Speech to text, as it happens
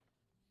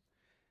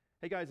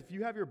Hey guys, if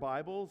you have your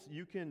Bibles,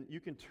 you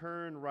can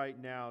turn right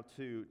now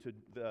to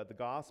the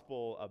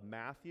Gospel of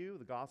Matthew,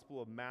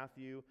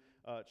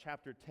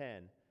 chapter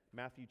 10.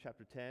 Matthew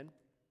chapter 10.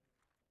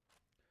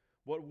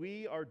 What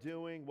we are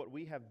doing, what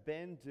we have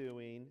been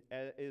doing,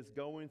 is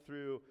going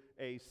through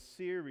a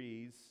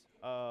series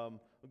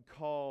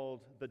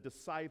called The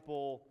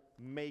Disciple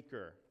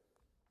Maker.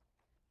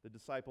 The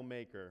Disciple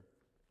Maker.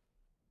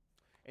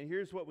 And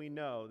here's what we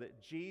know,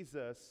 that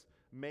Jesus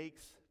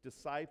makes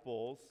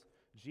disciples.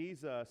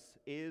 Jesus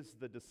is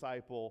the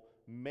disciple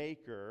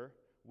maker.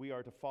 We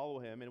are to follow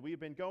him. And we've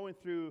been going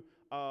through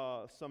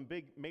some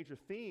big major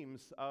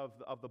themes of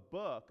the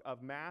book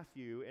of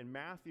Matthew. And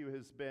Matthew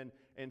has been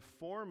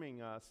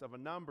informing us of a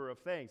number of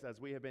things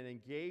as we have been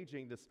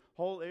engaging this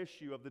whole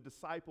issue of the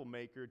disciple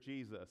maker,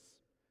 Jesus.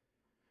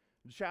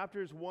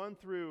 Chapters 1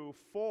 through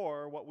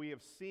 4, what we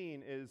have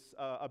seen is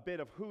a bit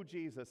of who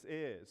Jesus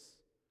is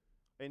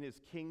in his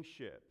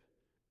kingship,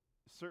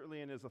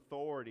 certainly in his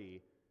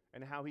authority,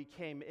 and how he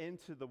came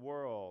into the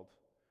world,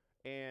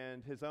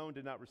 and his own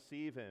did not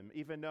receive him.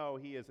 Even though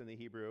he is, in the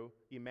Hebrew,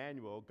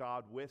 Emmanuel,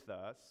 God with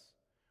us,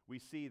 we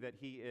see that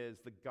he is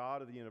the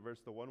God of the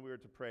universe, the one we are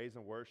to praise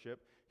and worship.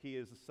 He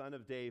is the son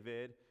of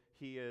David.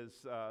 He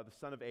is the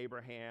son of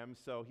Abraham.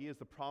 So he is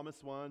the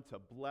promised one to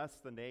bless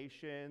the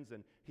nations,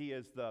 and he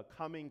is the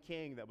coming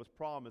king that was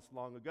promised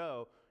long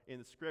ago in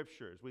the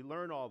scriptures. We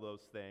learn all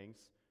those things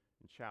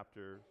in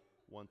chapter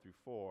 1 through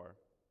 4.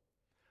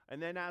 And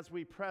then as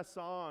we press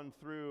on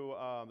through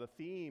the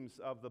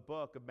themes of the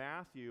book of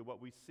Matthew, what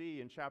we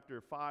see in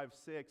chapter 5,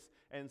 6,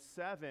 and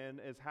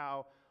 7 is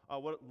how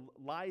what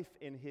life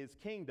in his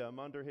kingdom,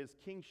 under his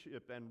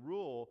kingship and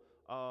rule,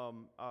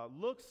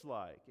 looks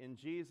like. And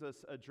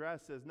Jesus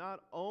addresses not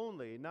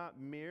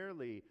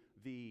merely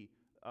the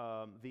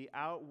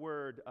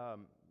outward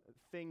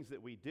things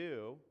that we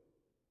do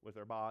with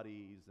our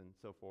bodies and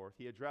so forth.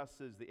 He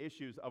addresses the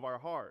issues of our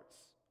hearts.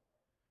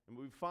 And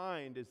what we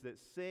find is that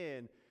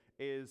sin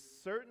is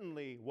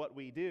certainly what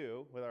we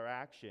do with our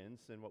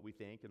actions and what we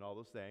think and all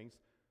those things,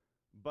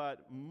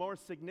 but more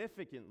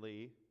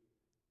significantly,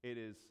 it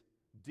is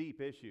deep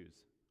issues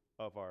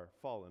of our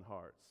fallen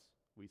hearts.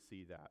 We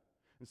see that.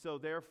 And so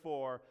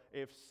therefore,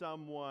 if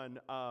someone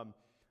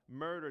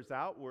murders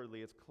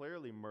outwardly, it's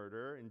clearly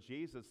murder, and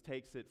Jesus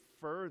takes it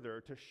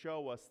further to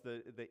show us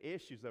the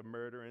issues of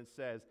murder and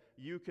says,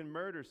 you can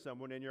murder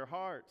someone in your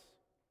heart.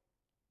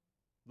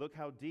 Look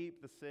how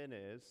deep the sin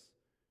is.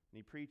 And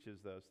he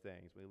preaches those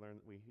things.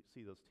 We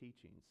see those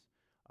teachings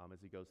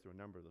as he goes through a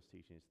number of those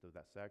teachings through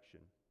that section.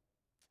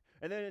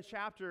 And then in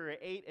chapter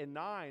 8 and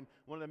 9,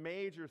 one of the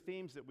major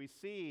themes that we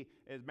see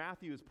is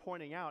Matthew is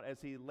pointing out as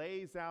he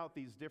lays out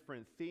these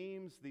different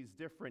themes, these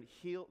different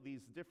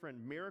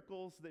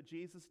miracles that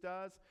Jesus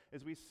does,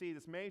 as we see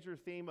this major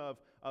theme of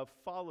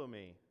follow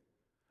me,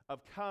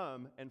 of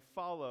come and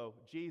follow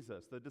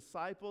Jesus. The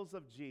disciples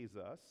of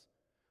Jesus,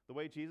 the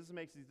way Jesus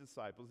makes these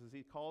disciples is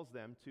he calls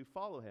them to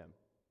follow him.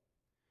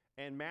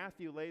 And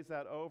Matthew lays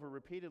that over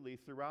repeatedly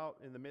throughout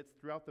the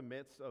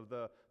midst of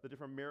the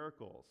different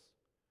miracles.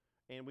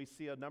 And we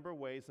see a number of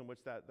ways in which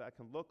that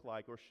can look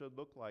like or should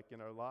look like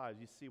in our lives.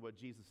 You see what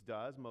Jesus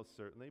does, most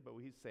certainly, but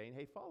he's saying,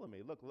 hey, follow me.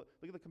 Look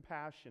at the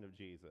compassion of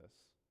Jesus.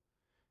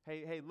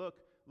 Hey, look,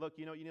 look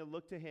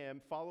to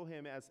him, follow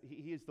him as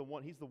he is the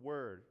one, he's the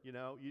Word,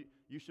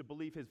 You should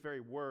believe his very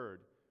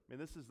word. I mean,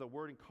 this is the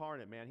Word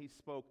incarnate, man. He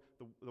spoke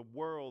the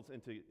worlds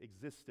into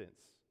existence.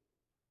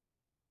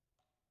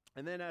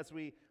 And then as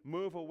we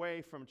move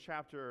away from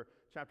chapter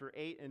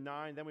 8 and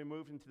 9, then we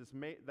move into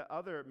the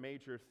other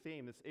major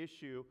theme, this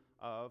issue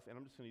of, and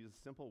I'm just going to use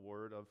a simple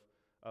word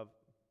of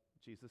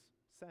Jesus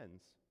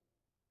sends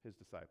his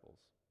disciples.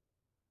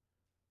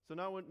 So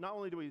not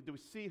only do we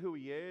see who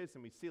he is,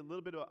 and we see a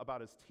little bit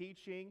about his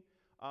teaching,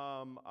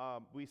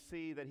 we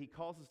see that he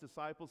calls his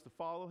disciples to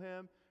follow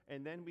him,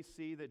 and then we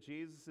see that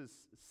Jesus is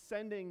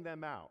sending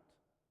them out.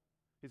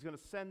 He's going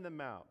to send them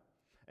out.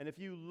 And if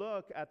you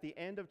look at the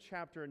end of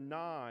chapter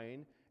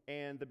 9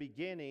 and the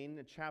beginning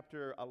of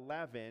chapter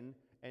 11,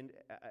 and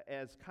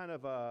as kind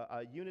of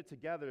a unit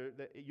together,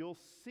 you'll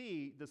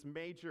see this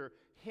major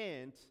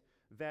hint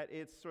that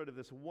it's sort of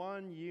this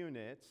one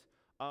unit,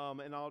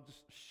 and I'll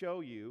just show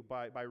you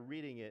by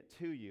reading it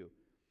to you.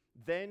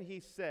 Then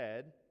he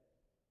said,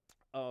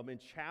 in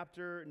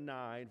chapter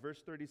 9,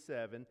 verse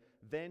 37,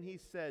 then he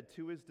said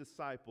to his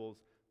disciples,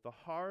 the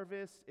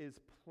harvest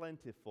is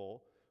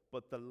plentiful,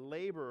 but the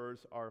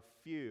laborers are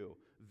few.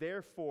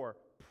 Therefore,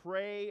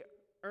 pray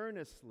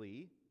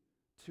earnestly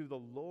to the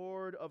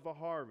Lord of the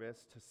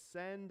harvest to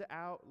send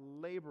out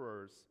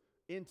laborers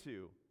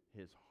into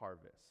his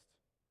harvest.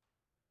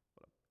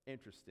 What an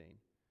interesting,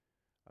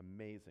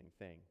 amazing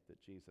thing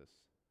that Jesus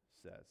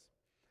says.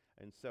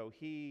 And so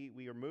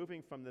we are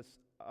moving from this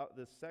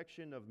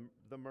section of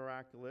the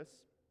miracles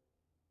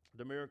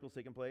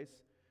taking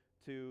place,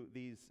 to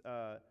these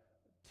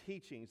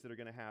teachings that are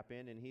going to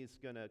happen, and he's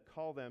going to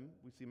call them,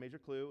 we see a major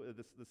clue,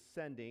 the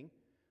sending.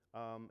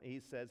 He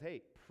says,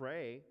 hey,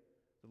 pray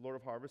the Lord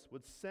of harvest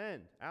would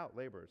send out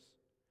laborers.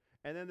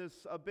 And then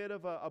there's a bit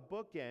of a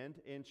bookend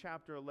in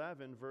chapter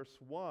 11, verse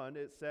 1.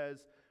 It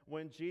says,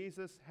 when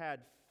Jesus had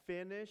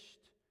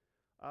finished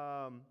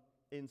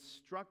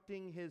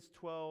instructing his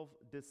 12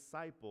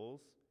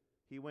 disciples,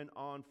 he went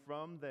on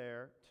from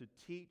there to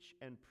teach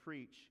and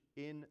preach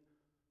in,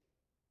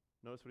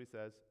 notice what he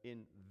says,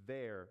 in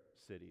their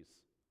cities.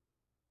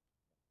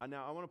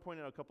 Now, I want to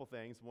point out a couple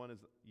things. One is,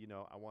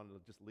 I wanted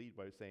to just lead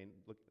by saying,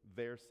 look,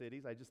 their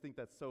cities. I just think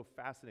that's so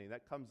fascinating.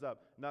 That comes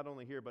up not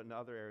only here, but in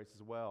other areas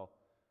as well.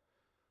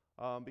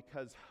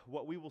 Because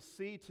what we will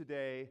see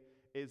today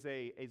is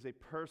a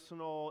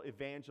personal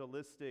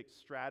evangelistic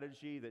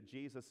strategy that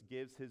Jesus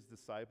gives his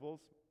disciples.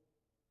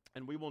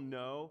 And we will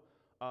know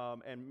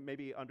and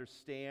maybe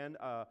understand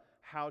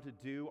how to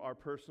do our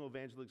personal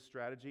evangelistic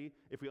strategy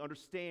if we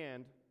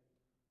understand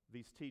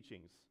these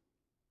teachings.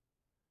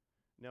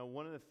 Now,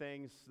 one of the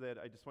things that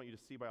I just want you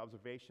to see by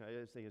observation, I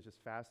just think is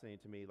just fascinating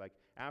to me. Like,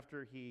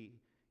 after we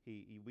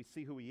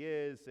see who he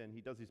is, and he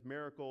does these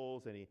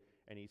miracles, and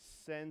he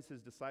sends his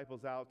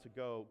disciples out to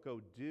go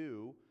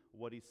do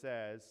what he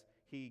says,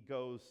 he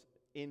goes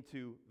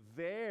into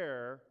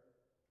their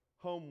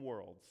home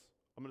worlds.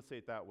 I'm going to say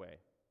it that way.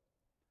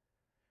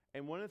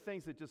 And one of the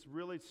things that just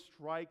really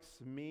strikes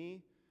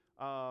me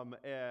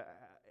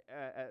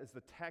as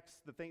the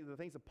text, the things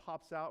that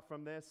pops out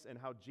from this, and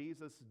how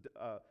Jesus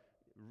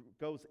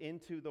goes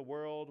into the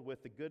world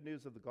with the good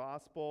news of the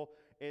gospel,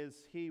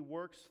 is he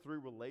works through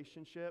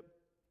relationship.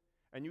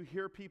 And you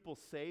hear people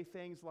say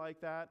things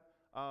like that,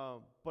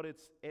 but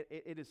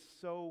it is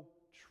so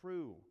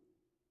true.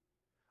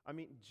 I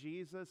mean,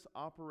 Jesus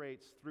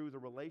operates through the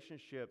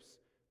relationships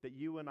that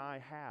you and I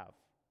have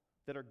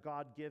that are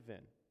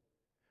God-given.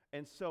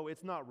 And so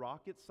it's not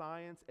rocket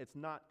science, it's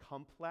not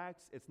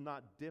complex, it's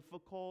not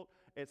difficult,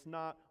 it's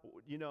not,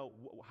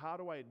 how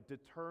do I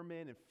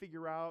determine and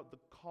figure out the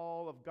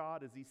call of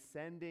God? Is he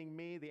sending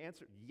me? The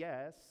answer,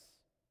 yes.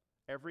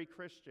 Every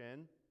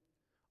Christian.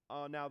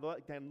 Now,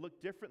 that can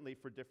look differently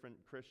for different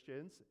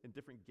Christians and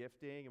different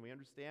gifting, and we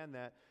understand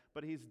that,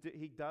 but he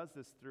does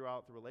this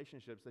throughout the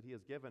relationships that he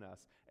has given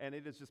us. And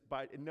it is just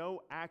by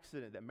no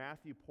accident that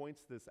Matthew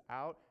points this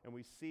out, and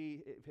we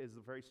see his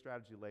very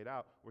strategy laid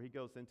out, where he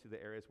goes into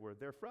the areas where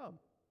they're from.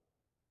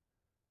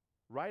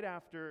 Right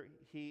after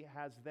he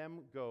has them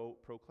go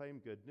proclaim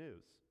good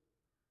news.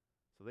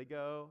 So they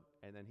go,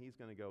 and then he's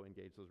going to go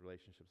engage those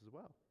relationships as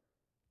well.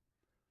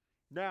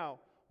 Now,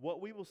 what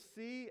we will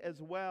see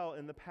as well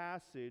in the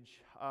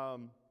passage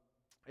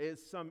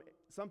is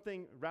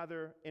something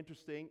rather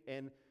interesting,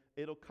 and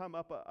it'll come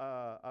up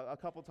a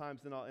couple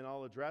times, and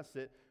I'll address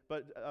it.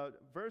 But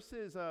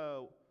verses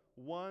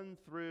 1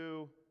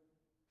 through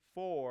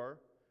 4,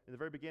 in the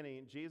very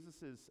beginning,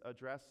 Jesus is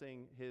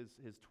addressing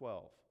his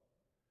 12.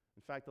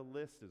 In fact, the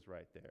list is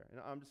right there.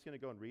 And I'm just going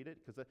to go and read it,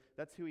 because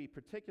that's who he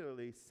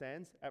particularly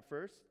sends at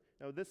first.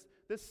 Now, this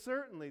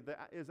certainly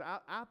is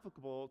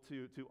applicable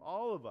to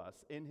all of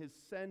us in his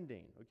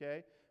sending,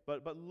 okay?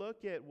 But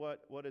look at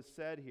what is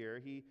said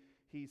here. He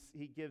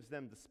gives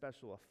them the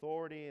special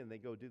authority, and they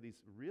go do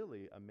these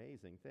really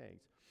amazing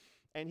things.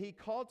 And he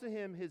called to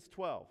him his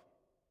 12.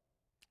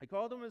 He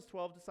called them his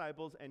 12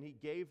 disciples, and he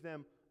gave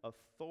them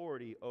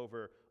authority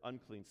over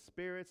unclean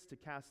spirits to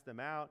cast them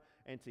out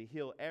and to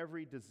heal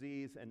every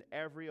disease and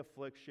every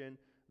affliction.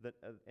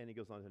 And he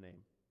goes on to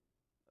name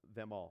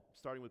them all,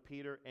 starting with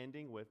Peter,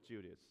 ending with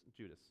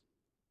Judas.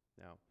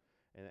 Now,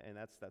 and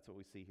that's what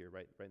we see here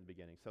right in the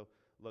beginning. So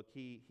look,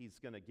 he's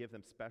going to give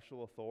them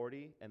special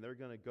authority, and they're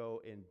going to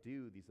go and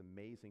do these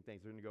amazing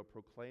things. They're going to go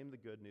proclaim the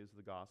good news of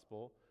the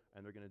gospel,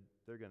 and they're going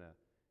to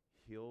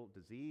heal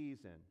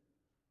disease and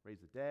raise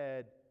the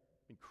dead.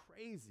 And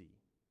crazy,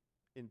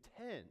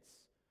 intense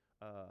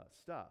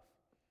stuff.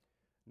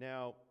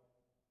 Now,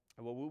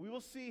 what we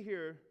will see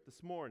here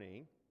this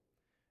morning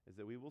is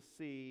that we will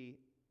see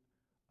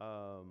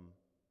a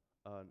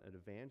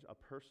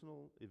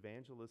personal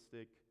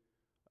evangelistic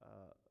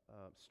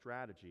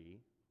strategy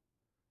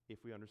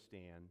if we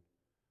understand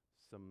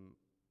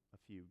a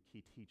few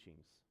key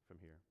teachings from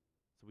here.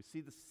 So we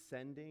see the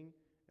sending,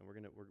 and we're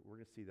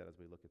gonna see that as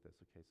we look at this.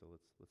 Okay, so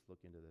let's look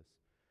into this.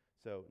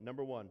 So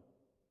number one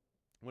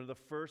of the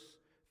first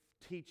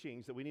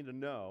teachings that we need to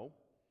know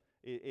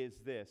is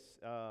this,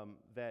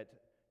 that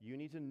you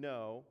need to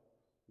know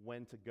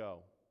when to go.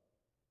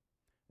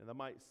 And that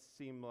might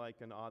seem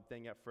like an odd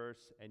thing at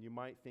first, and you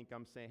might think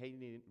I'm saying, hey,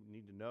 you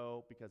need to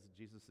know because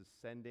Jesus is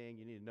sending.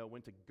 You need to know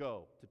when to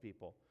go to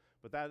people.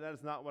 But that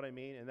is not what I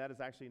mean, and that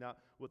is actually not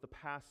what the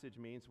passage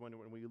means when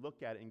we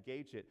look at it,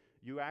 engage it.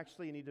 You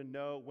actually need to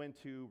know when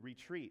to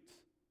retreat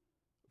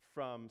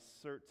from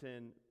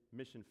certain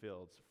mission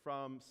fields,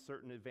 from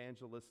certain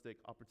evangelistic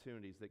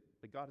opportunities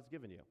that God has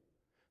given you.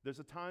 There's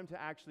a time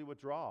to actually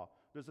withdraw.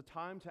 There's a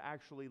time to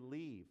actually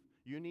leave.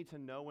 You need to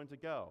know when to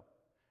go.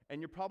 And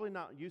you're probably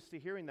not used to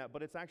hearing that,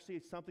 but it's actually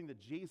something that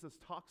Jesus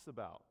talks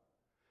about.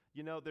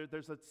 You know,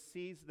 there's a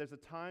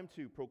time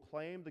to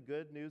proclaim the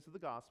good news of the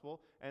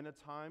gospel, and a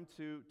time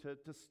to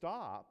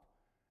stop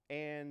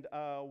and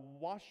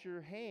wash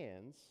your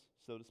hands,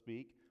 so to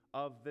speak,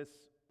 of this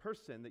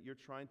person that you're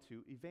trying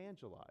to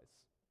evangelize.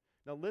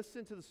 Now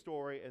listen to the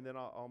story, and then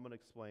I'm going to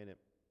explain it.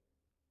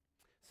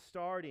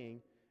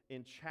 Starting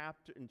in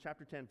chapter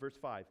 10, verse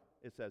 5,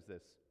 it says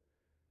this.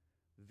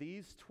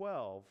 These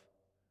 12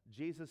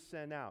 Jesus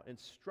sent out,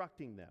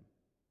 instructing them.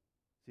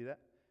 See that?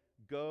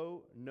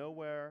 Go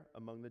nowhere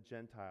among the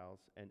Gentiles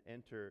and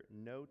enter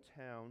no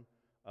town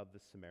of the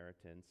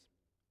Samaritans.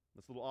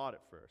 That's a little odd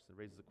at first. It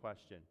raises a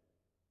question.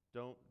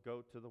 Don't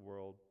go to the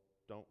world.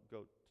 Don't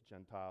go to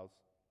Gentiles.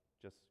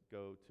 Just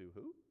go to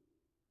who?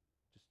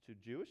 Just to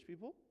Jewish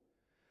people?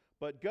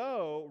 But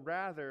go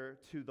rather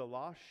to the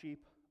lost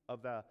sheep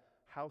of the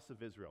house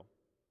of Israel.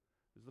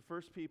 This is the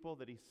first people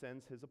that he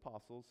sends his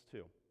apostles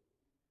to.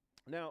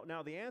 Now,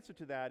 the answer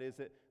to that is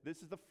that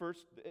this is the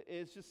first.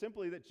 It's just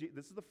simply that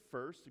this is the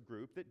first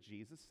group that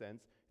Jesus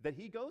sends, that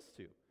he goes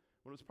to.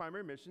 One of his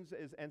primary missions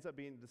ends up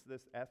being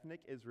this ethnic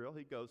Israel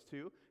he goes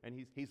to, and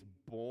he's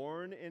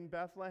born in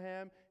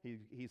Bethlehem.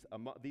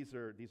 These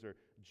are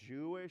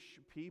Jewish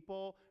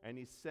people, and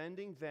he's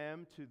sending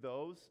them to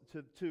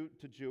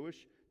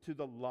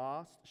the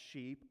lost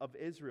sheep of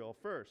Israel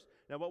first.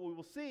 Now, what we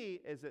will see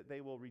is that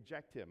they will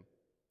reject him,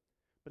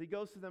 but he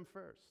goes to them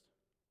first.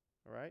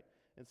 All right.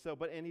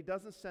 And he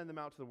doesn't send them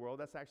out to the world.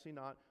 That's actually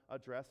not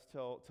addressed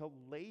till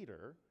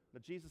later. Now,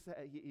 Jesus,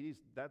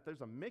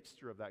 there's a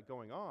mixture of that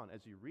going on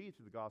as you read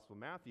through the Gospel of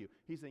Matthew.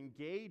 He's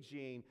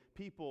engaging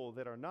people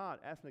that are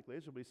not ethnically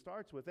Israel, but he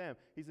starts with them.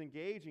 He's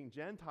engaging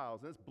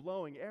Gentiles, and it's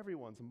blowing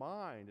everyone's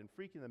mind and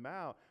freaking them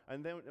out.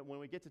 And then when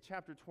we get to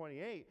chapter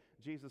 28,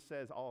 Jesus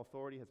says, all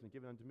authority has been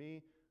given unto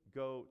me.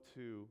 Go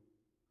to,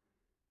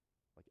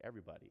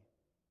 everybody.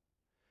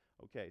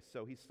 Okay,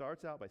 so he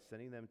starts out by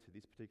sending them to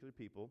these particular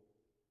people.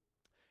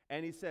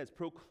 And he says,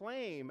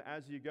 proclaim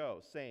as you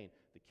go, saying,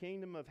 the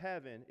kingdom of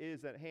heaven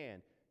is at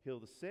hand. Heal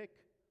the sick,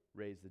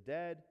 raise the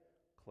dead,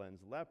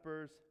 cleanse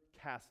lepers,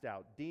 cast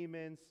out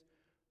demons.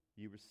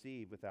 You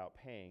receive without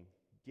paying,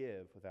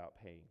 give without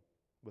pay.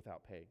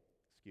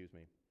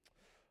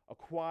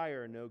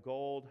 Acquire no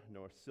gold,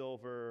 nor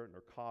silver,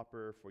 nor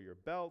copper for your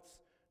belts,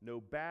 no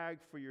bag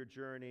for your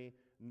journey,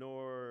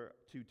 nor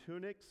 2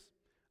 tunics,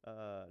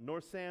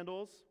 nor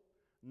sandals,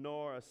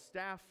 nor a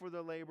staff for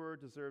the laborer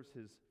deserves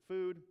his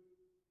food.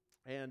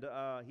 And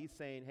he's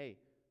saying, hey,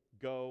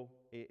 go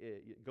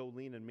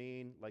lean and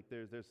mean.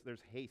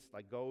 There's haste.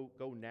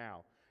 Go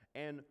now.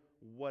 And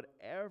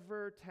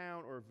whatever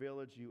town or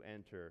village you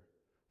enter,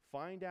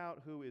 find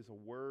out who is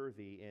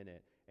worthy in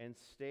it, and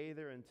stay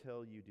there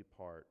until you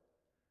depart.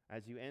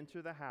 As you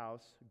enter the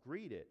house,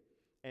 greet it.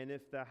 And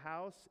if the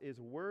house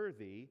is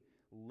worthy,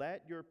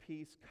 let your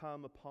peace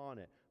come upon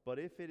it. But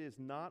if it is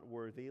not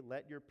worthy,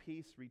 let your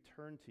peace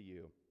return to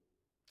you.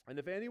 And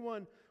if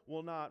anyone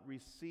will not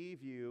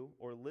receive you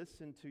or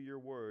listen to your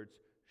words,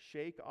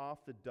 shake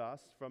off the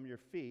dust from your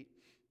feet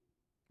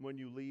when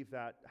you leave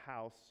that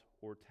house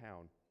or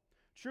town.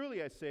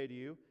 Truly I say to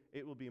you,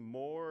 it will be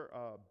more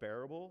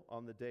bearable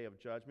on the day of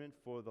judgment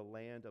for the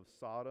land of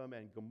Sodom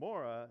and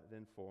Gomorrah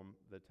than for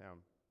the town.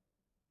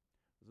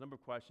 There's a number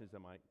of questions that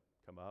might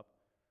come up.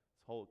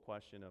 This whole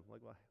question of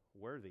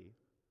worthy.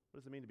 What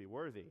does it mean to be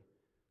worthy?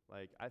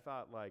 I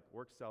thought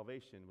works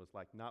salvation was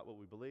not what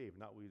we believe,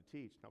 not what we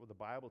teach, not what the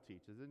Bible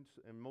teaches.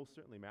 And most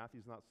certainly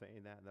Matthew's not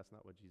saying that, and that's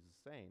not what Jesus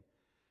is saying.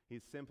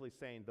 He's simply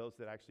saying those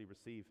that actually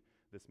receive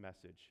this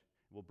message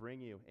will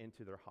bring you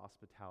into their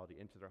hospitality,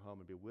 into their home,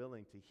 and be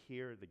willing to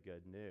hear the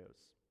good news.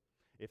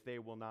 If they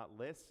will not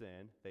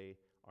listen, they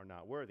are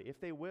not worthy.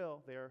 If they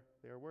will, they are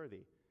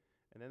worthy.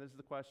 And then there's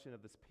the question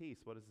of this peace.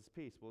 What is this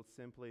peace? Well, it's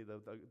simply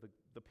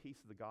the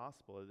peace of the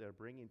gospel that they're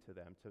bringing to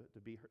them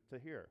to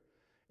hear.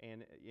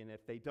 And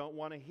if they don't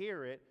want to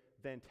hear it,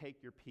 then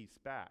take your peace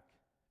back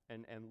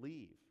and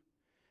leave.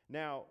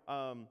 Now,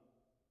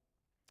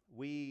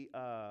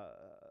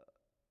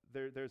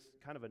 there's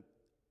kind of an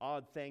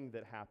odd thing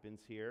that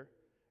happens here,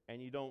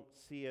 and you don't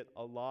see it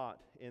a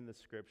lot in the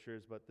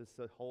scriptures, but this is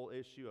the whole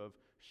issue of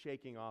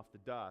shaking off the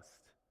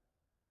dust.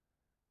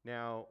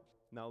 Now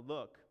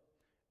look,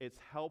 it's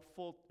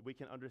helpful, we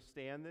can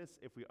understand this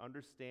if we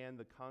understand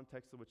the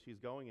context of which he's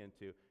going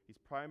into. He's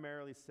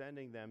primarily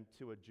sending them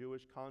to a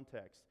Jewish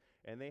context,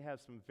 and they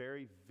have some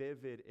very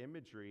vivid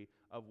imagery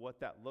of what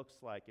that looks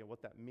like and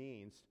what that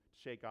means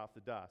to shake off the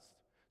dust.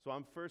 So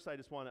I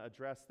just want to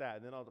address that,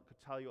 and then I'll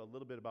tell you a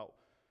little bit about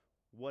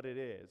what it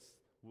is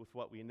with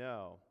what we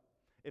know.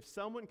 If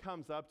someone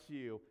comes up to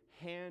you,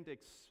 hand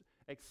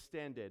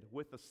extended,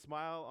 with a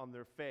smile on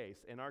their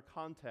face, in our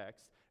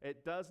context,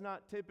 it does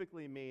not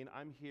typically mean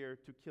I'm here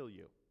to kill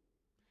you.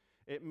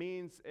 It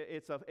means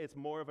it's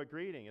more of a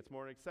greeting. It's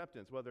more an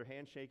acceptance, whether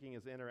handshaking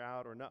is in or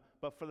out or not.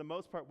 But for the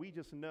most part, we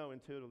just know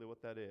intuitively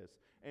what that is.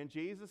 And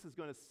Jesus is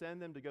going to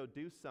send them to go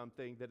do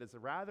something that is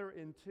rather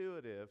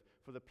intuitive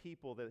for the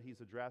people that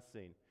he's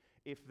addressing.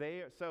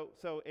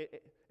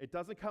 It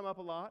doesn't come up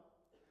a lot.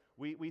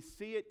 We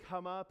see it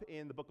come up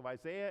in the book of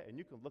Isaiah, and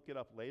you can look it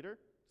up later.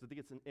 So I think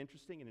it's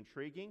interesting and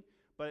intriguing.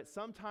 But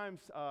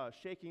sometimes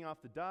shaking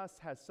off the dust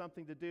has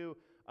something to do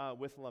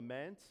with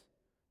lament.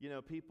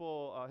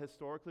 People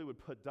historically would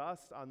put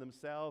dust on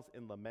themselves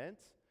in lament,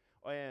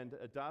 and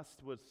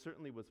dust was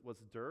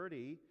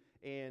dirty,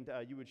 and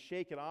you would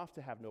shake it off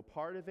to have no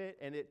part of it.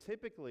 And it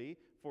typically,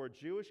 for a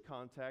Jewish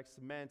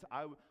context, meant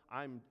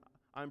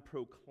I'm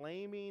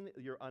proclaiming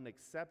your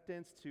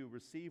unacceptance to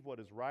receive what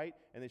is right,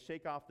 and they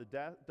shake off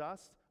the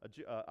dust.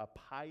 A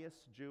pious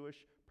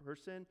Jewish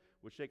person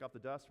would shake off the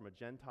dust from a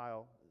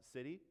Gentile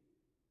city,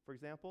 for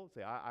example,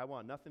 say, I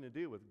want nothing to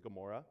do with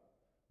Gomorrah,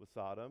 with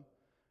Sodom.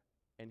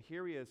 And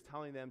here he is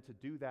telling them to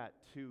do that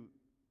to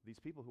these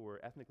people who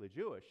are ethnically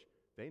Jewish.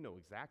 They know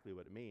exactly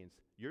what it means.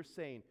 You're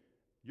saying,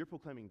 you're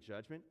proclaiming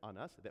judgment on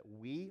us, that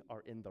we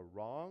are in the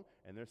wrong,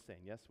 and they're saying,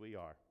 yes, we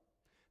are.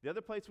 The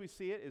other place we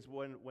see it is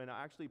when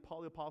actually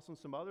Paul the Apostle and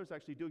some others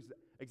actually do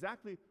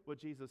exactly what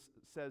Jesus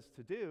says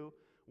to do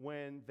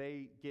when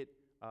they get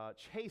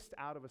chased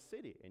out of a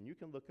city. And you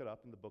can look it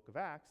up in the book of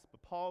Acts,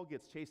 but Paul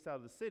gets chased out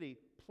of the city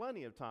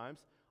plenty of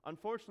times.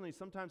 Unfortunately,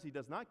 sometimes he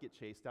does not get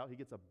chased out. He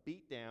gets a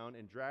beat down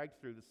and dragged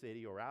through the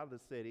city or out of the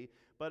city.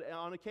 But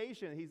on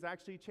occasion, he's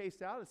actually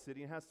chased out of the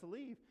city and has to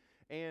leave.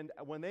 And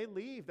when they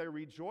leave, they're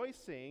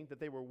rejoicing that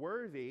they were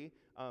worthy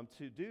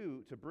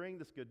to bring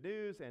this good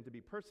news and to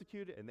be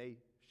persecuted, and they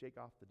shake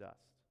off the dust.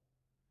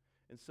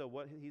 And so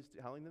what he's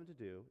telling them to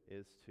do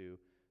is to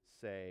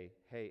say,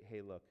 hey,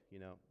 look,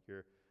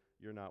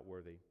 you're not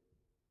worthy.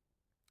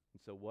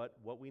 And so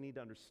what we need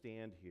to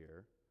understand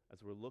here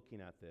as we're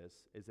looking at this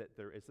is that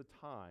there is a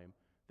time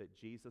that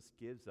Jesus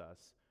gives us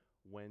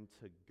when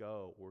to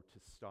go or to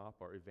stop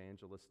our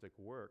evangelistic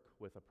work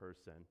with a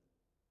person.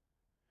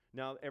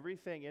 Now,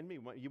 everything in me,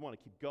 you want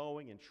to keep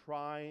going and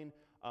trying.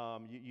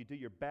 You do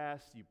your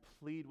best. You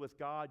plead with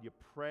God. You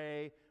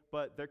pray.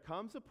 But there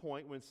comes a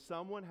point when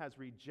someone has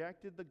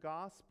rejected the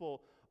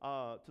gospel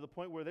to the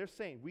point where they're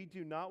saying, we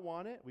do not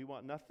want it. We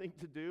want nothing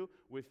to do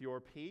with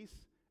your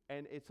peace.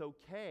 And it's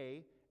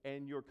okay,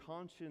 and your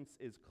conscience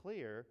is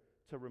clear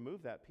to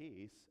remove that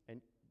peace,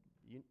 and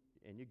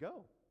you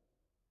go.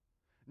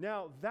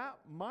 Now, that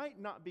might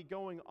not be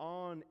going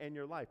on in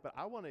your life, but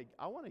I want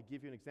to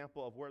give you an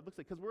example of where it looks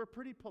like, because we're a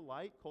pretty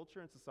polite culture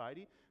and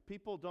society.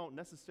 People don't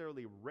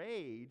necessarily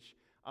rage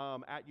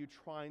at you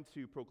trying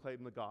to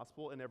proclaim the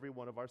gospel in every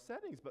one of our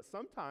settings, but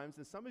sometimes,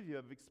 and some of you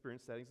have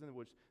experienced settings in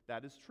which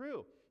that is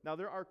true. Now,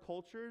 there are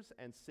cultures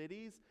and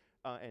cities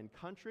and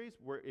countries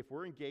where if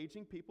we're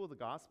engaging people with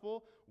the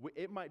gospel,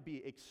 it might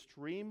be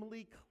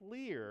extremely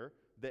clear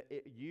that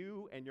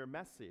you and your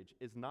message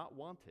is not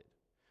wanted.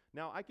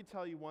 Now, I could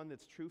tell you one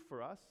that's true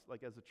for us,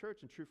 like as a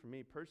church, and true for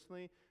me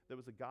personally. There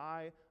was a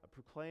guy I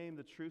proclaimed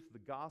the truth of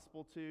the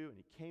gospel to, and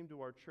he came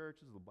to our church.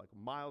 This was like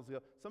miles ago.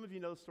 Some of you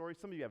know the story.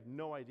 Some of you have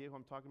no idea who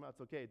I'm talking about.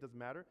 It's okay. It doesn't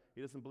matter.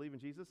 He doesn't believe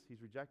in Jesus.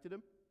 He's rejected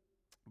him.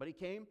 But he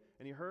came,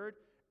 and he heard,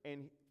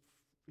 and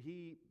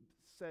he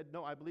said,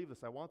 no, I believe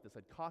this. I want this. I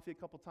had coffee a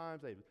couple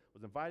times. I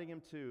was inviting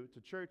him to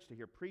church to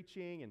hear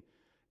preaching,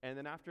 and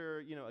then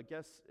after, I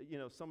guess,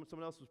 someone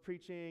else was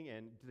preaching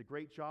and did a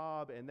great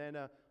job, and then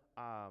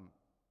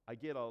I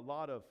get a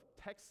lot of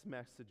text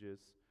messages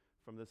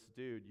from this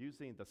dude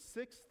using the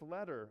 6th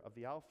letter of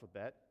the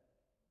alphabet.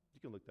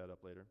 You can look that up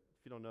later.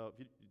 If you don't know,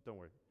 don't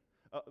worry.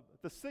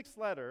 The 6th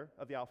letter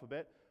of the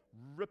alphabet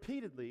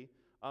repeatedly,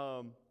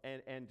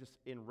 and just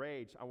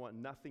enraged. I want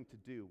nothing to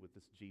do with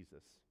this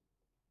Jesus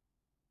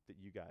that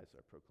you guys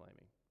are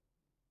proclaiming.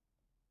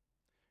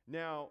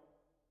 Now,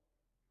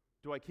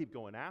 do I keep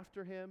going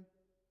after him?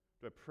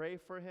 Do I pray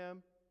for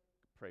him?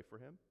 Pray for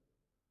him.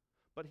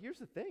 But here's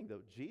the thing,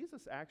 though.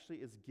 Jesus actually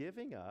is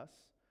giving us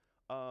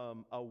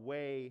a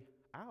way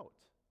out.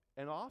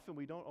 And often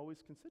we don't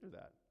always consider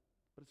that.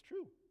 But it's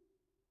true.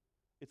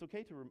 It's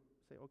okay to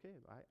say, okay,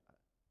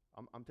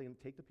 I'm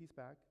take the peace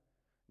back.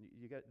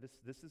 You got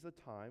this is a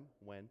time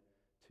when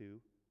to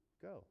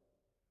go.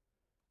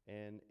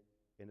 And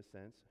in a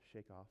sense,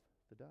 shake off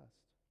the dust.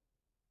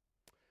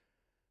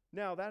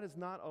 Now, that is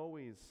not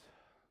always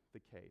the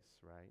case,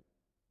 right?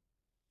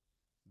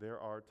 There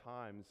are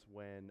times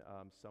when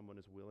someone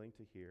is willing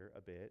to hear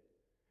a bit,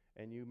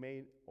 and you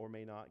may or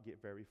may not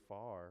get very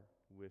far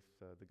with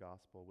the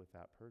gospel with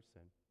that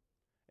person.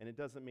 And it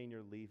doesn't mean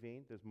you're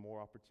leaving. There's more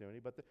opportunity.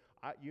 But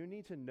you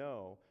need to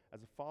know,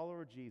 as a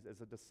follower of Jesus,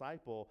 as a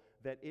disciple,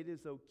 that it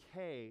is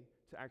okay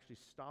to actually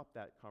stop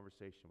that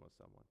conversation with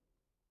someone.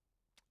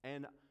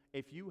 And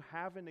if you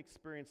haven't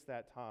experienced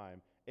that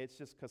time, it's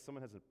just because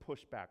someone hasn't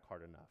pushed back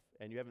hard enough,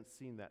 and you haven't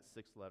seen that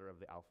 6th letter of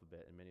the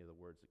alphabet in many of the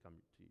words that come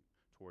to you.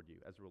 Toward you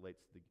as it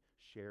relates to the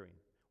sharing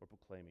or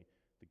proclaiming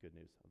the good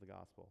news of the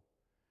gospel.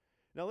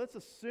 Now let's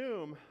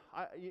assume,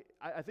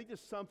 I think there's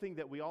something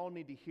that we all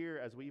need to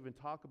hear as we even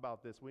talk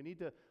about this. We need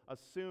to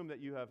assume that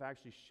you have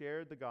actually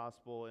shared the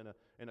gospel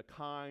in a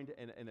kind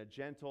and in a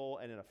gentle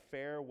and in a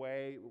fair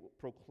way,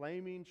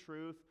 proclaiming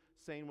truth,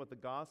 saying what the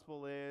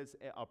gospel is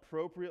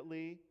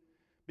appropriately,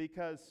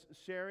 because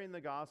sharing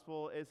the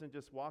gospel isn't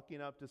just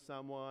walking up to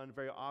someone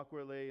very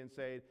awkwardly and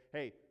saying,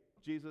 hey,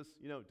 Jesus,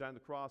 died on the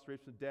cross,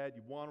 raised from the dead,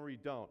 you want or you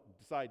don't,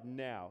 decide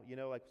now.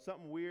 Like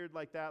something weird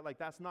like that,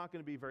 that's not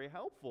going to be very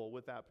helpful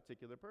with that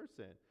particular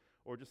person.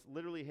 or just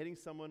literally hitting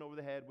someone over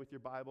the head with your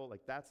Bible.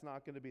 Like, that's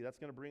not going to be, that's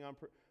going to bring on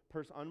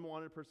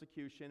unwanted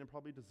persecution and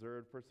probably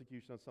deserved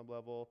persecution on some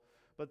level.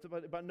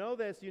 But know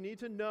this, you need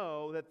to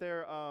know that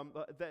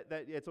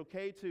that it's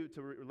okay to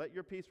let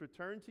your peace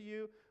return to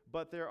you,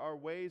 but there are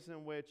ways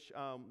in which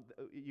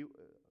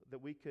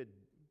that we could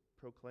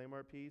proclaim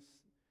our peace,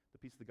 the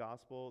peace of the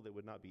gospel, that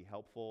would not be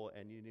helpful,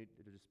 and you need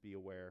to just be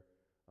aware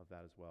of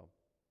that as well.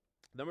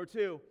 Number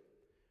two,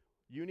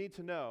 we need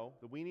to know,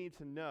 if we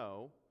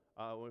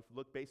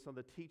look based on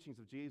the teachings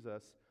of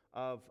Jesus,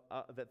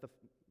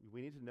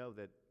 we need to know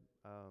that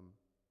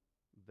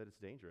it's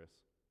dangerous.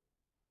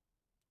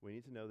 We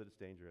need to know that it's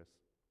dangerous.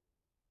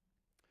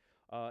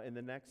 In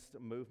the next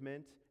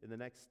movement, in the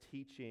next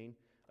teaching,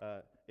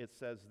 it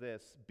says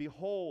this: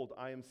 "Behold,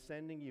 I am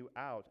sending you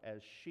out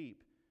as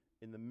sheep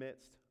in the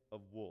midst of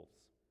wolves."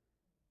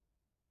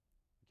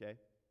 Okay?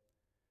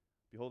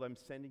 Behold, I'm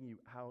sending you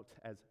out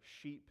as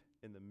sheep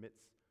in the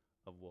midst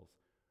of wolves.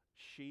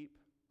 Sheep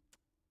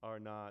are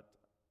not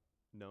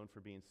known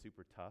for being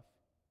super tough.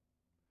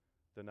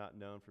 They're not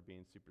known for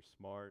being super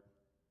smart.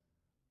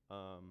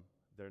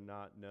 They're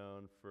not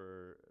known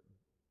for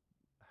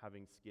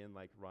having skin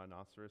like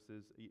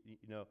rhinoceroses.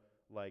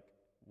 Like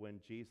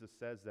when Jesus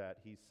says that,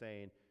 he's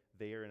saying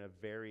they are in a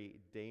very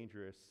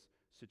dangerous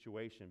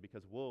situation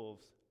because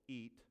wolves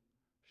eat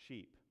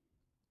sheep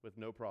with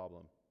no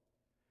problem.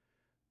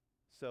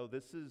 So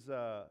this is,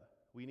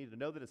 we need to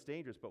know that it's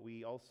dangerous, but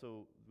we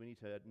need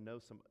to know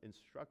some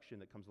instruction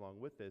that comes along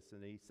with this.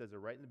 And he says it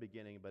right in the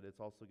beginning, but it's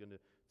also going to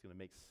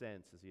make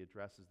sense as he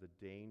addresses the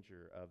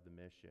danger of the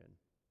mission.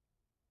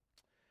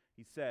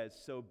 He says,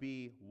 "So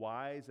be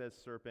wise as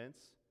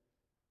serpents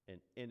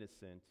and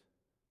innocent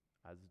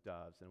as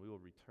doves." And we will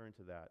return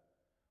to that.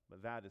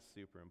 But that is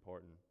super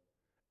important.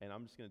 And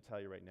I'm just going to tell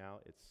you right now,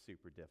 it's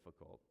super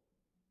difficult.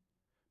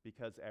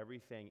 Because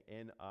everything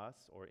in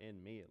us, or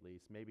in me at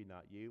least, maybe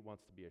not you,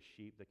 wants to be a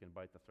sheep that can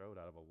bite the throat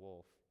out of a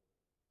wolf.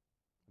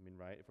 I mean,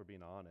 right? If we're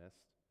being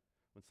honest.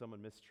 When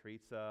someone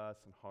mistreats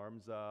us and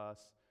harms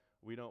us,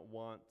 we don't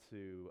want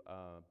to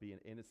be an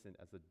innocent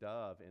as a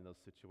dove in those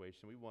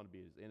situations. We want to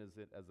be as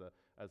innocent as a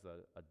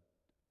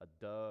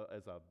dove,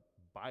 as a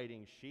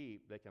biting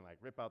sheep that can like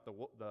rip out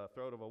the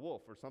throat of a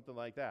wolf or something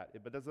like that.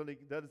 But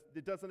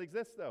it doesn't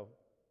exist though.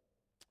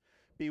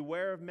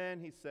 "Beware of men,"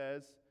 he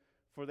says,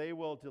 "for they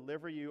will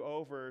deliver you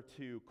over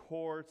to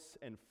courts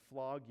and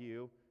flog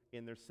you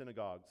in their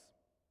synagogues.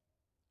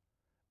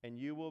 And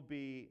you will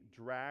be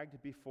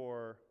dragged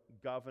before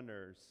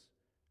governors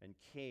and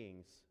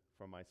kings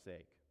for my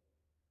sake,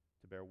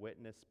 to bear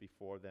witness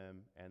before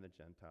them and the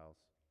Gentiles.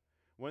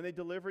 When they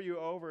deliver you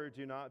over,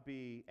 do not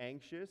be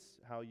anxious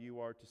how you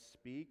are to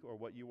speak or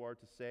what you are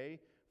to say,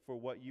 for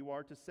what you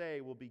are to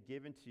say will be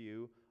given to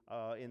you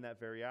in that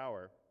very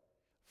hour.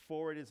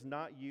 For it is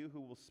not you who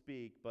will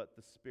speak, but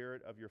the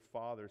Spirit of your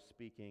Father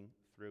speaking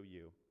through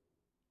you.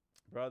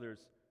 Brother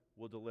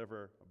will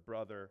deliver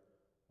brother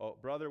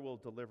over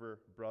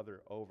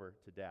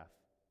to death.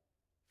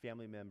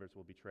 Family members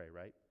will betray,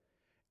 right?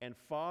 And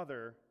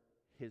father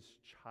his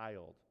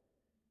child."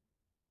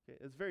 Okay,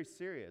 it's very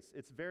serious.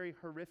 It's very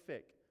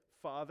horrific.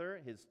 Father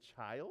his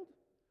child,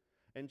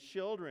 and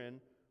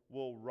children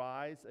will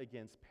rise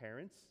against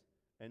parents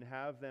and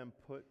have them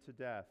put to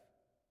death.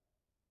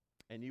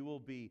 And you will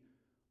be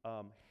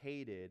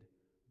hated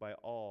by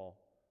all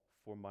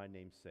for my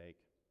name's sake.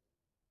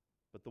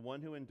 But the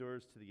one who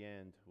endures to the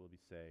end will be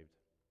saved.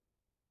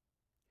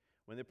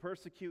 When they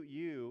persecute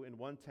you in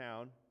one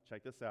town,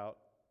 check this out,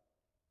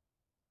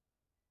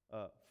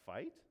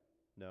 fight?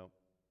 No.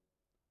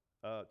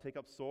 Take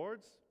up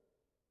swords?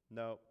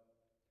 No.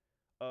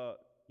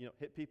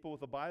 Hit people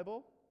with a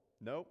Bible?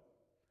 Nope.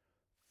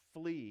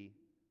 Flee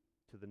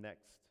to the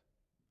next.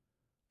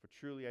 For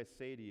truly I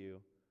say to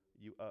you,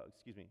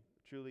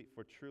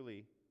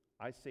 truly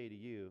I say to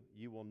you,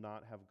 you will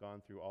not have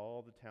gone through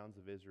all the towns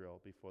of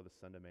Israel before the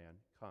Son of Man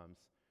comes.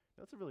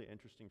 That's a really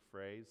interesting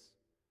phrase.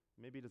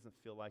 Maybe it doesn't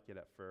feel like it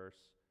at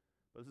first,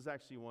 but this is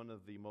actually one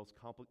of the most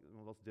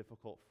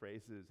difficult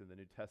phrases in the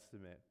New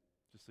Testament,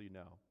 just so you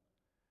know.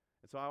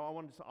 And so I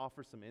wanted to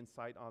offer some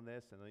insight on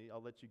this, and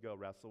I'll let you go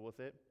wrestle with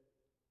it.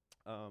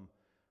 One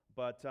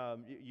of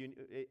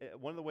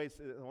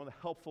the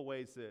helpful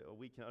ways that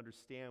we can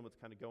understand what's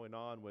kind of going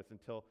on with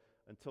until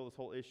this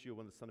whole issue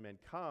when the Son of Man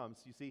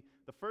comes, you see,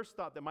 the first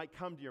thought that might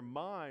come to your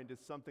mind is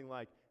something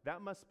like,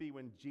 that must be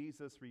when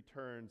Jesus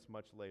returns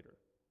much later.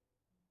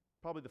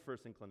 Probably the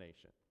first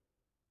inclination.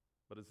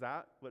 But is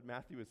that what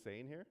Matthew is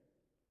saying here?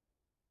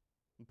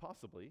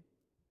 Possibly.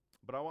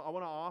 But I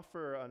want to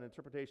offer an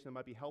interpretation that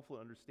might be helpful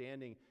in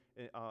understanding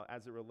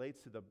as it relates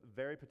to the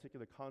very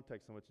particular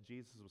context in which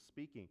Jesus was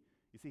speaking.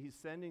 You see, he's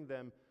sending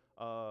them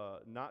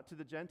not to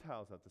the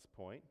Gentiles at this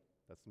point.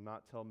 That's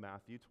not till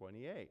Matthew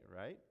 28,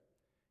 right?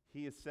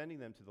 He is sending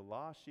them to the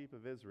lost sheep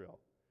of Israel.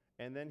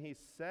 And then he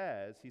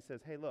says,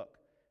 hey, look,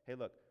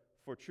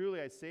 for truly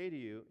I say to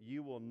you,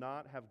 you will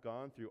not have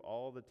gone through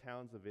all the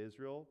towns of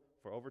Israel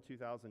for over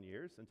 2,000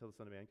 years until the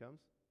Son of Man comes.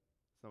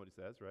 That's not what he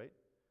says, right?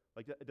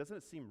 Doesn't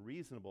it seem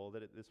reasonable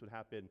that this would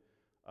happen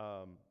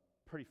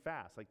pretty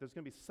fast. Like there's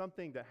going to be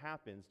something that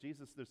happens.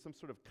 There's some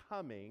sort of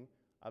coming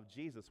of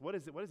Jesus. What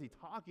is it? What is he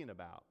talking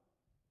about?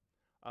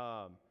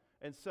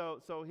 And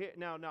so here,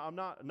 now I'm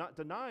not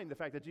denying the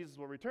fact that Jesus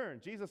will return.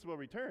 Jesus will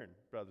return,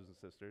 brothers and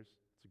sisters.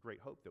 It's a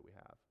great hope that we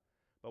have.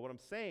 But what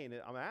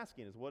I'm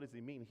asking is, what does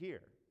he mean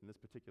here in this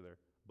particular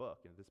book,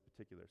 in this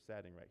particular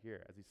setting right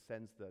here, as he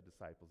sends the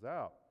disciples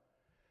out?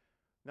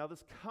 Now,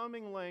 this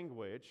coming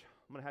language,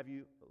 I'm going to have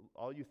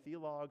all you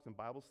theologues and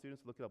Bible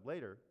students, look it up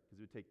later, because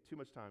it would take too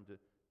much time to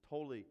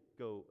totally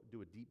go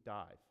do a deep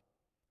dive.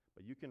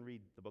 But you can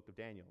read the book of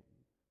Daniel.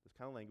 This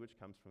kind of language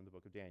comes from the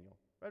book of Daniel,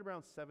 right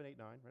around 7, 8,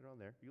 9, right around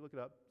there. You look it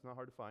up. It's not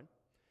hard to find.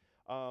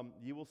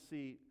 You will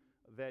see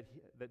that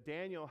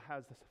Daniel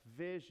has this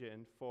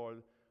vision for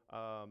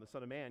the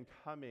Son of Man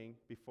coming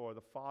before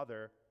the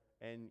Father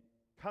and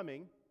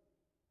coming,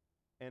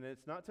 and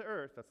it's not to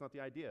earth. That's not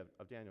the idea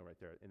of Daniel right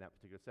there in that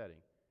particular setting.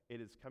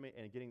 It is coming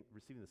and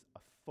receiving this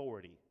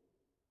authority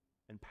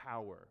and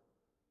power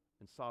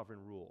and sovereign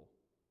rule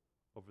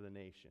over the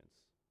nations.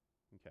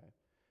 Okay?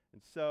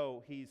 And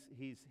so he's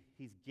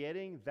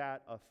getting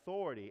that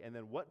authority. And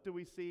then what do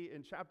we see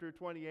in chapter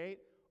 28?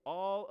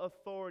 All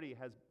authority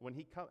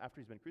after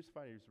he's been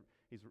crucified,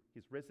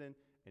 he's risen,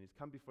 and he's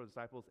come before the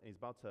disciples, and he's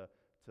about to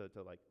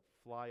like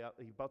fly up.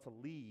 He's about to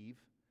leave,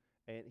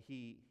 and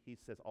he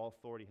says, all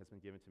authority has been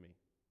given to me.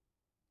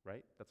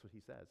 Right? That's what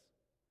he says.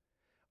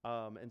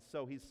 And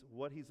so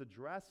what he's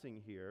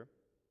addressing here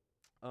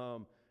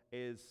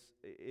is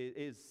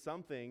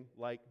something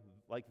like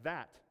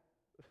that.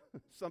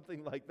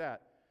 Something like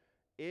that.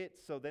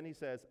 So then he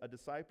says, a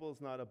disciple is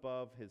not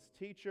above his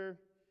teacher,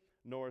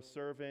 nor a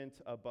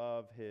servant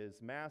above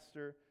his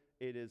master.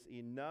 It is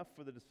enough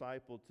for the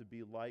disciple to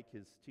be like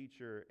his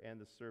teacher and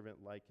the servant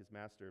like his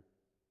master.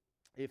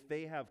 If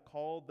they have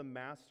called the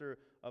master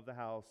of the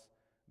house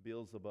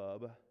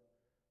Beelzebub,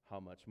 how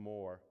much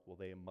more will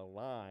they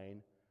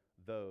malign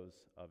those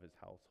of his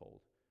household?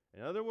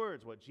 In other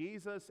words, what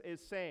Jesus is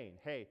saying,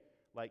 hey,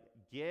 like,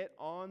 get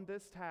on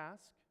this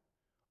task.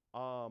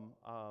 I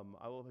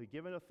will be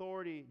given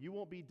authority. You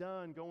won't be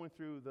done going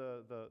through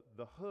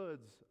the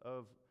hoods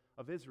of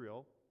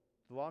Israel,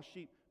 the lost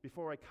sheep,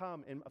 before I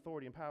come in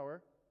authority and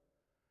power.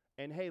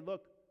 And hey,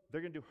 look,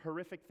 they're going to do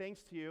horrific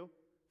things to you.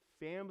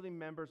 Family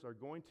members are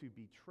going to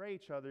betray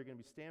each other. They're going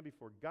to be stand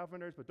before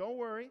governors. But don't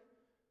worry.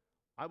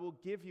 I will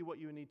give you what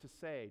you need to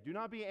say. Do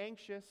not be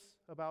anxious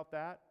about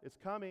that. It's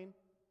coming.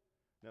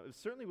 Now, it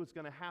certainly was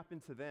going to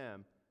happen to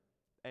them,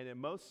 and it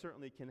most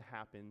certainly can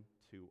happen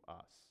to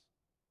us.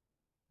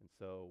 And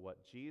so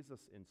what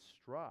Jesus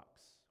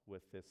instructs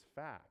with this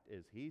fact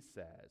is he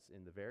says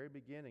in the very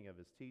beginning of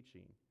his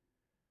teaching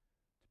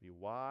to be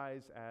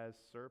wise as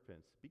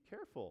serpents. Be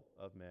careful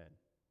of men.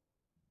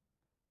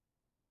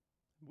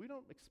 We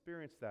don't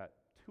experience that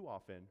too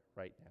often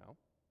right now.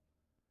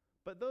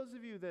 But those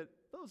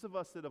of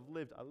us that have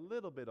lived a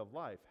little bit of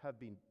life have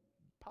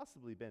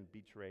possibly been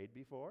betrayed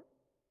before.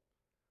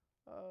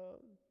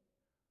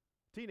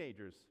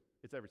 Teenagers,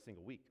 it's every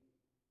single week.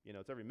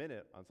 It's every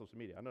minute on social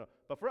media. I don't know.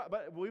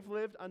 But we've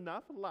lived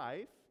enough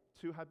life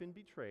to have been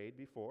betrayed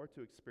before,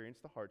 to experience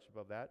the hardship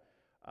of that.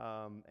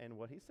 And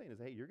what he's saying is,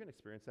 hey, you're going to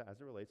experience that as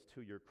it relates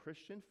to your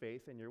Christian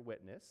faith and your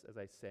witness as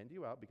I send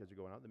you out because you're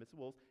going out in the midst of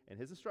wolves. And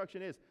his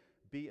instruction is,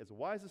 be as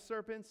wise as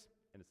serpents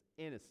and as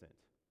innocent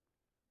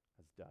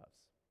as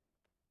doves.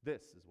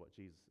 This is what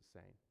Jesus is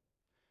saying.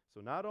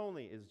 So not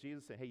only is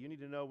Jesus saying, hey, you need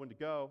to know when to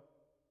go.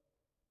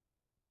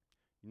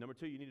 Number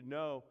two, you need to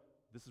know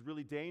this is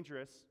really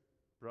dangerous,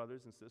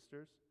 brothers and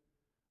sisters.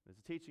 There's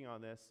a teaching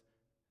on this,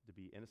 to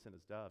be innocent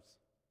as doves.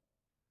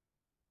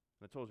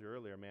 And I told you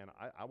earlier, man,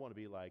 I want to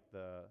be like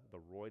the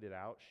roided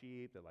out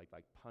sheep that like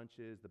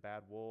punches the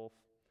bad wolf.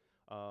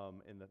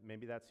 And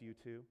maybe that's you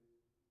too.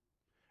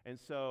 And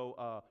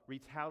so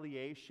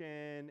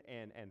retaliation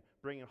and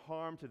bringing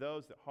harm to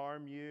those that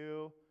harm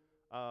you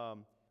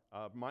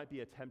might be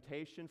a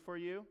temptation for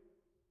you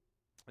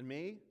and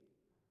me.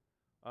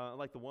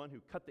 Like the one who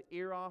cut the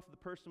ear off of the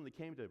person when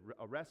they came to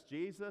arrest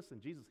Jesus,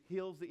 and Jesus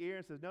heals the ear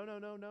and says,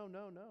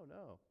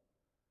 no.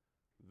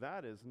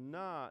 That is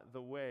not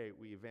the way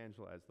we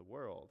evangelize the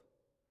world.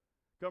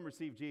 Come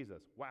receive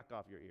Jesus, whack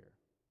off your ear.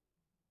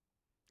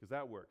 Because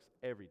that works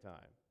every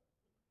time.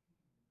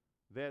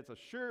 That's a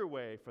sure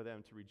way for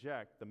them to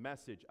reject the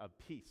message of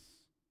peace.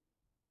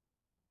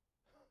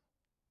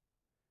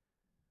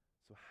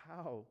 So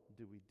how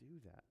do we do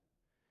that?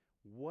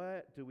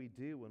 What do we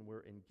do when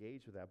we're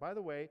engaged with that? By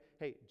the way,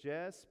 hey,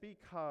 just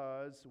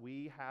because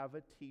we have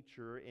a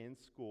teacher in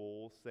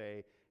school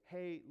say,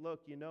 hey,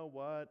 look, you know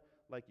what?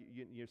 Like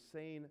you're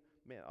saying,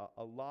 man,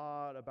 a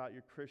lot about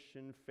your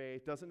Christian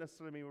faith doesn't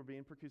necessarily mean we're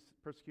being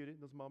persecuted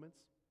in those moments.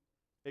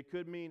 It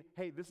could mean,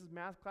 hey, this is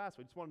math class.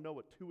 We just want to know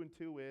what 2 and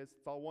 2 is.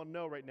 That's all I want to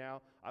know right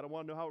now. I don't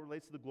want to know how it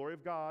relates to the glory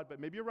of God, but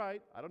maybe you're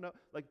right. I don't know.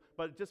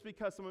 But just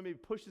because someone maybe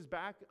pushes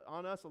back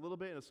on us a little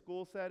bit in a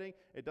school setting,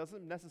 it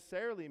doesn't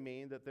necessarily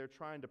mean that they're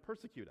trying to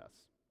persecute us.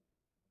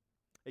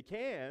 It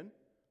can,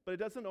 but it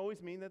doesn't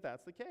always mean that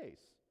that's the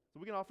case. So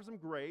we can offer some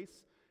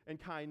grace and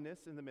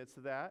kindness in the midst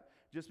of that.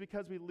 Just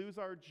because we lose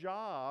our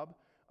job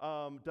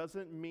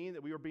doesn't mean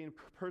that we were being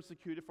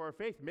persecuted for our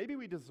faith. Maybe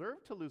we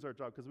deserved to lose our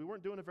job because we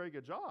weren't doing a very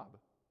good job.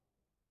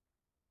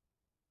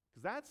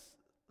 Because that's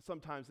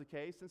sometimes the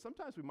case, and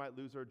sometimes we might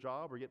lose our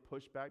job or get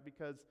pushed back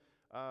because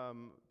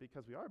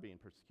we are being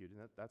persecuted,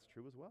 and that's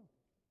true as well.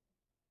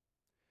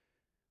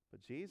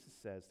 But Jesus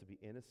says to be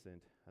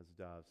innocent as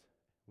doves.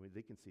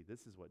 They can see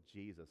this is what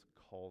Jesus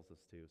calls us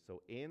to.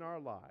 So in our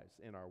lives,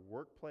 in our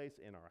workplace,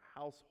 in our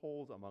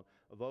households, among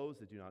those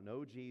that do not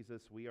know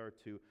Jesus, we are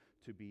to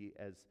be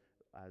as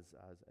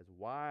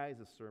wise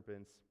as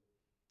serpents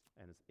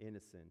and as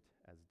innocent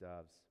as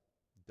doves.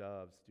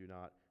 Doves do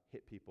not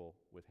hit people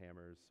with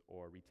hammers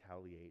or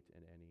retaliate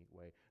in any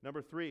way.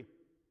 Number 3,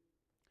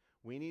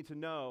 we need to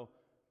know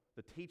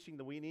the teaching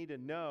that we need to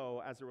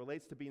know as it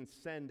relates to being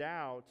sent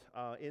out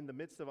in the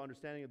midst of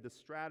understanding of the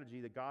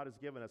strategy that God has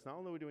given us. Not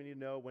only do we need to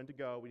know when to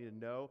go, we need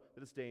to know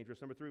that it's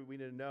dangerous. Number 3, we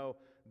need to know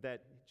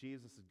that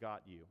Jesus has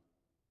got you.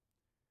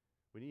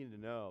 We need to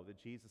know that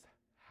Jesus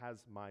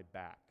has my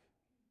back.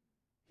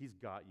 He's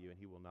got you, and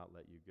he will not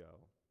let you go.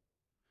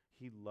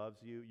 He loves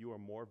you. You are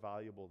more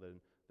valuable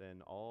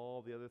than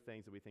all the other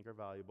things that we think are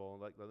valuable.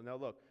 Now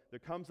look, there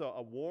comes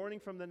a warning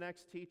from the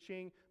next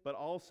teaching, but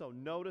also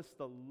notice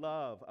the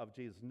love of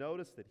Jesus.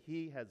 Notice that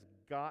he has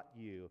got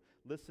you.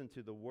 Listen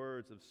to the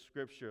words of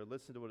Scripture.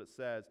 Listen to what it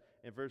says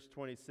in verse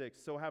 26.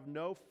 So have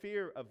no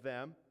fear of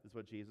them, is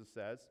what Jesus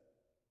says.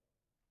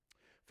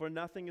 For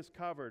nothing is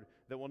covered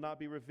that will not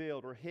be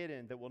revealed, or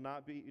hidden that will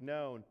not be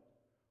known.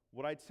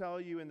 What I tell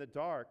you in the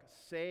dark,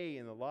 say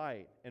in the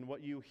light, and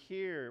what you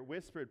hear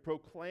whispered,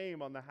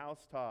 proclaim on the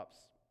housetops.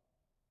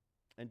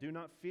 And do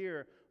not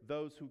fear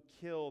those who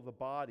kill the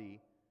body,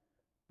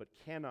 but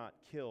cannot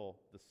kill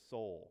the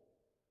soul.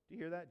 Do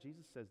you hear that?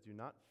 Jesus says, do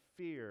not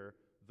fear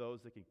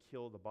those that can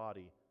kill the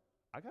body.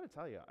 I got to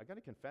tell you, I got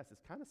to confess,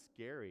 it's kind of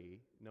scary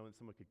knowing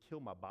someone could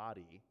kill my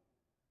body.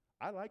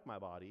 I like my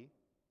body.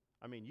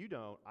 I mean, you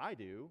don't. I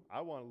do.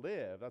 I want to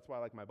live. That's why I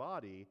like my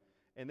body.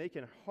 And they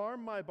can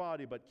harm my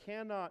body, but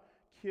cannot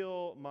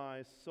kill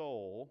my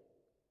soul.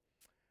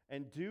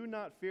 And do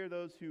not fear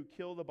those who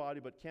kill the body,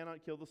 but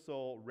cannot kill the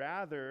soul.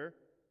 Rather,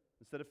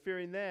 instead of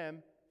fearing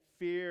them,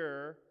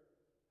 fear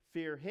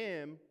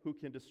him who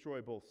can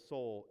destroy both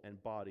soul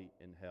and body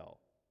in hell.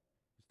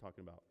 He's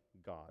talking about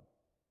God.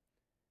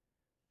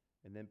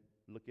 And then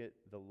look at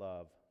the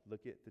love.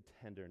 Look at the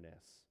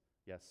tenderness.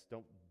 Yes,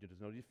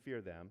 there's no need to fear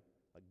them.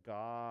 Like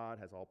God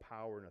has all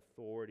power and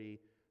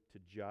authority to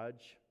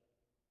judge.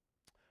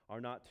 Are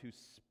not 2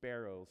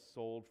 sparrows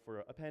sold for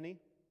a penny?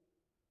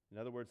 In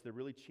other words, they're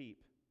really cheap.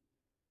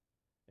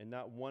 And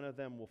not one of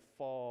them will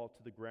fall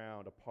to the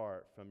ground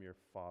apart from your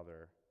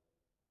Father.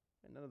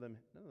 And none of them,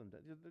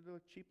 they're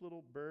a cheap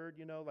little bird,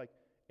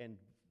 and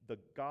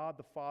God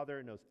the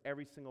Father knows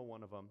every single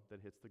one of them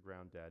that hits the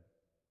ground dead.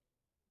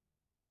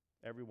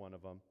 Every one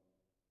of them.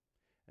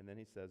 And then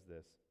he says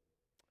this,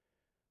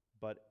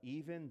 but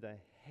even the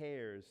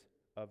hairs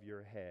of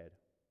your head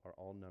are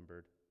all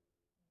numbered.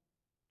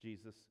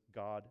 Jesus,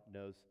 God,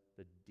 knows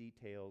the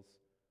details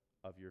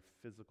of your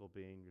physical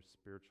being, your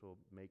spiritual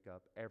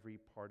makeup, every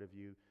part of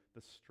you,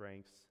 the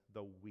strengths,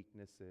 the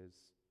weaknesses,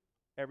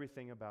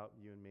 everything about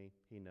you and me,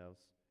 he knows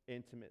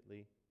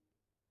intimately.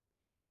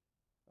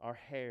 Our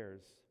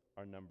hairs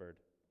are numbered.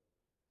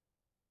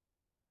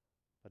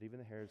 But even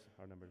the hairs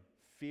are numbered.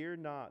 Fear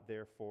not,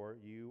 therefore,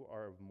 you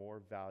are of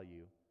more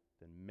value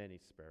than many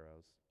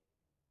sparrows.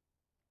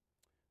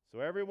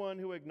 So everyone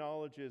who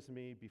acknowledges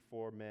me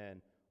before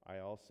men, I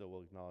also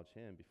will acknowledge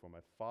him before my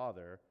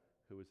Father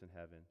who is in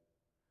heaven.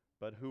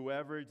 But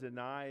whoever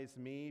denies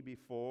me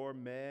before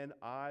men,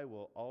 I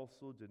will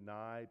also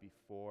deny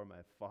before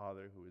my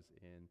Father who is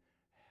in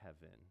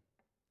heaven.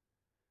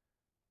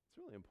 It's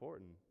really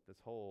important, this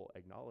whole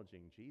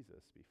acknowledging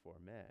Jesus before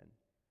men.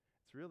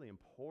 It's really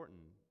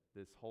important,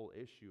 this whole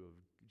issue of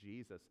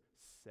Jesus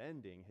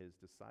sending his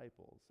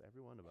disciples,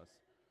 every one of us,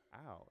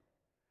 out.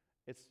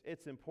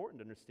 It's important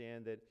to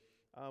understand that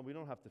we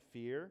don't have to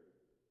fear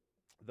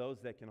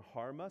those that can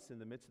harm us in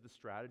the midst of the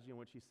strategy in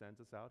which he sends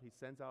us out. He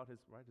sends out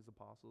his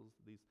apostles,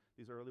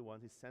 these early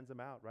ones. He sends them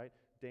out, right?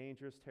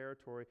 Dangerous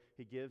territory.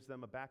 He gives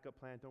them a backup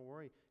plan. Don't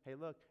worry. Hey,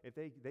 look, if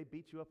they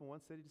beat you up in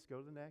one city, just go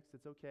to the next.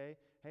 It's okay.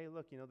 Hey,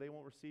 look, they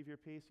won't receive your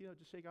peace.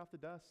 Just shake off the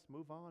dust.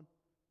 Move on.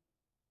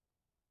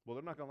 Well,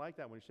 they're not going to like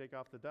that when you shake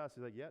off the dust.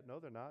 He's like, yeah, no,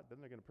 they're not. Then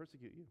they're going to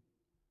persecute you.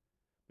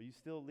 But you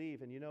still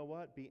leave. And you know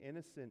what? Be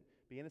innocent.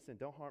 Be innocent.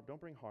 Don't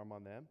bring harm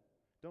on them.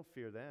 Don't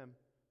fear them.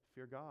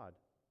 Fear God.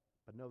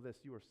 But know this,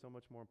 you are so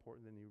much more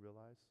important than you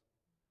realize.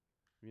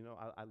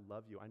 I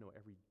love you. I know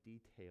every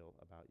detail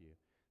about you.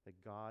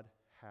 That God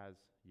has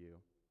you.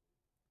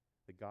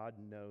 That God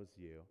knows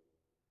you.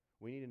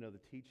 We need to know the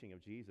teaching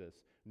of Jesus.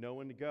 Know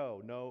when to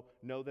go.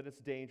 Know that it's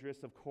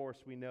dangerous. Of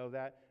course, we know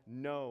that.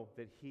 Know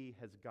that he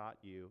has got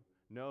you.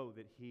 Know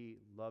that he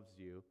loves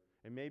you.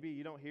 And maybe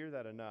you don't hear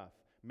that enough.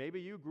 Maybe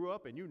you grew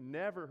up and you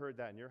never heard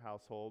that in your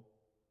household.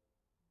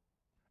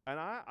 And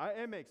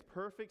it makes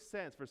perfect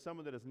sense for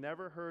someone that has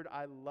never heard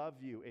I love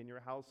you in your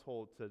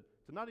household to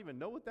not even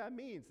know what that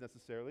means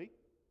necessarily.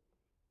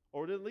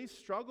 or to at least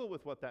struggle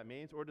with what that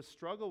means, or to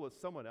struggle with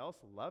someone else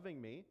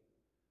loving me.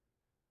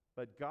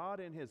 But God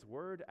in His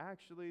Word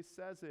actually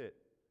says it.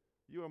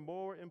 You are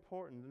more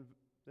important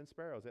than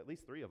sparrows, at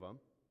least 3 of them.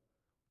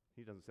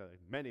 He doesn't say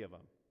many of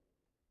them.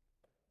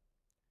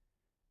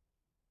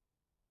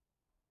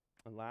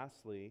 And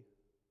lastly,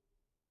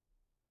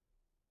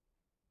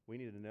 we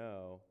need to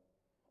know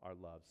our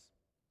loves.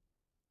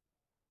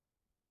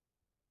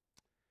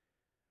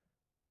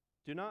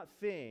 Do not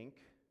think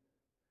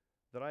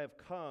that I have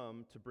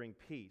come to bring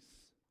peace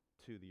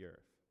to the earth.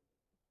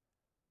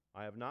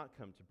 I have not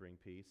come to bring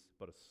peace,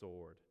 but a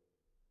sword.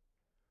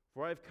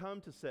 For I have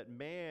come to set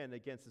man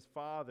against his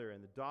father,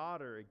 and the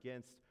daughter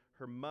against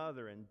her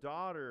mother, and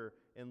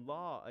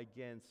daughter-in-law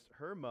against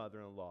her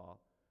mother-in-law,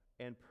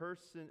 and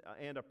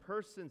a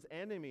person's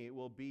enemy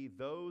will be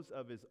those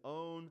of his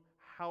own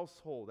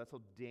household. That's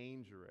how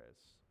dangerous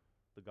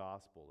the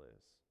gospel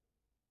is.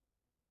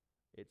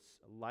 It's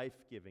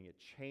life-giving. It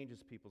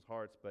changes people's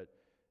hearts, but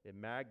it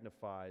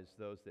magnifies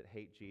those that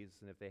hate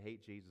Jesus, and if they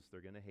hate Jesus,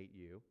 they're going to hate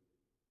you.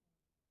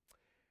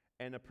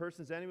 And a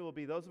person's enemy will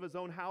be those of his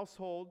own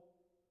household.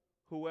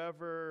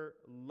 Whoever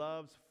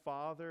loves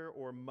father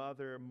or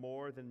mother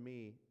more than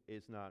me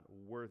is not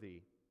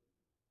worthy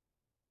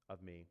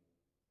of me.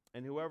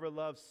 And whoever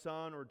loves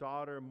son or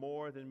daughter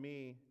more than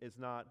me is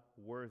not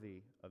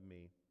worthy of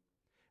me.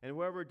 And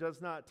whoever does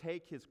not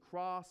take his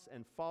cross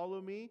and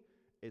follow me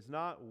is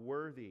not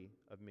worthy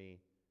of me.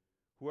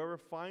 Whoever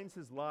finds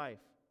his life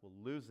will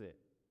lose it,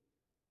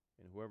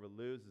 and whoever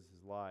loses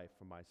his life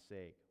for my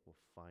sake will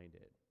find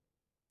it.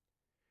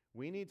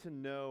 We need to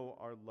know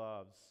our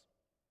loves.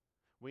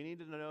 We need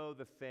to know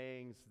the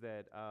things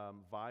that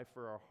vie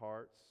for our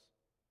hearts,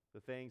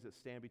 the things that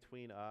stand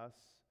between us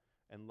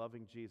and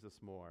loving Jesus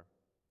more.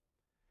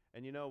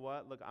 And you know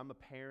what? Look, I'm a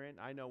parent.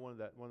 I know one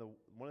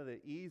of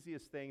the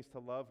easiest things to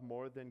love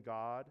more than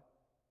God,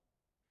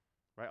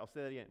 right? I'll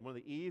say that again. One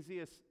of the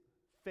easiest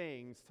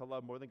things to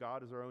love more than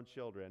God is our own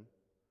children,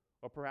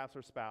 or perhaps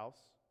our spouse,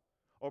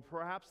 or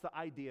perhaps the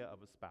idea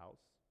of a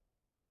spouse.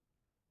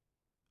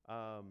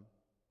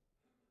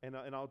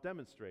 And I'll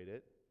demonstrate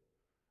it.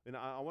 And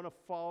I want to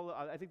follow.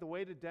 I think the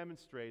way to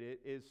demonstrate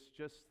it is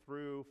just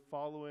through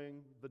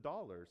following the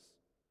dollars.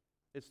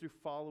 It's through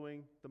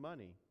following the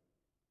money.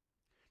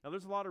 Now,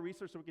 there's a lot of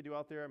research that we can do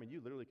out there. I mean, you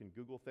literally can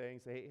Google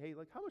things. Say, hey,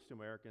 like, how much do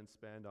Americans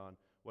spend on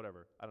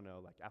whatever? I don't know,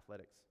 like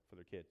athletics for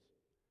their kids.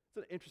 It's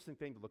an interesting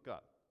thing to look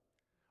up.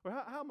 Or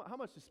how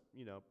much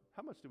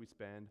how much do we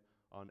spend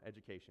on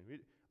education?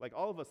 Like,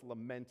 all of us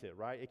lament it,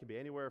 right? It can be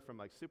anywhere from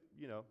like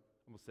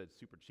almost said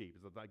super cheap.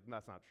 It's like,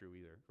 that's not true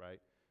either, right?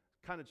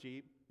 Kind of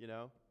cheap, I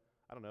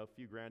don't know, a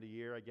few grand a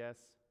year, I guess.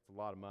 It's a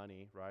lot of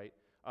money, right?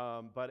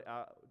 But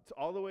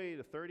all the way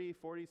to 30,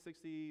 40,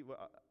 60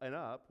 and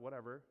up,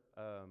 whatever,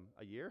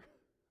 a year,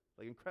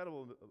 like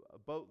incredible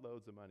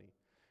boatloads of money.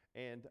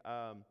 And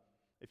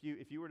if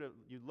you were to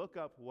look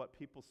up what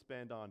people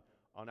spend on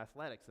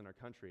athletics in our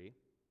country,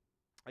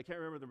 I can't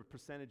remember the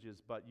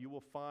percentages, but you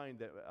will find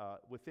that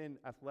within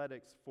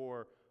athletics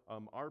for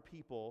our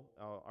people,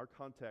 our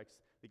context,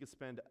 they can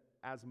spend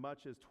as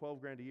much as 12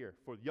 grand a year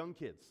for young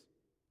kids.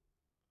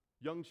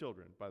 Young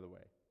children, by the way.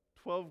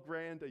 12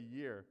 grand a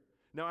year.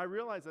 Now, I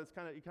realize that's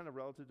kind of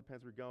relative,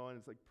 depends where you're going.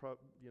 It's like,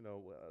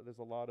 there's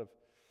a lot of,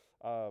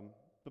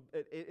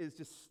 it is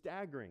just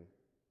staggering.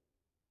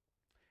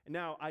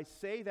 Now, I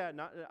say that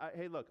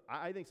hey, look,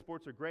 I think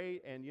sports are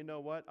great, and you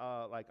know what?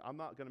 I'm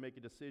not going to make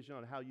a decision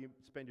on how you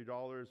spend your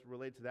dollars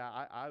related to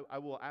that. I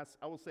will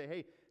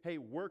say, hey,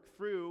 work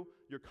through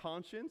your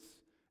conscience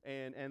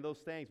and those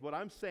things. What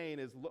I'm saying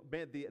is, look,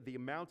 man, the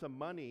amount of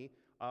money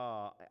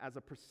as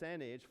a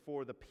percentage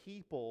for the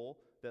people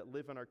that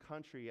live in our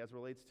country as it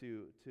relates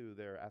to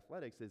their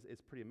athletics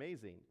is pretty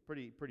amazing,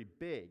 pretty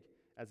big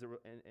as it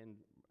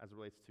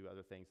relates to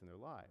other things in their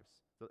lives.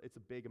 So it's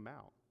a big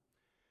amount.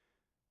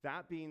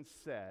 That being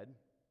said,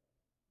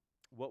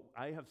 what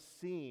I have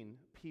seen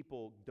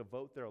people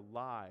devote their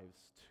lives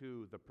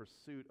to the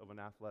pursuit of an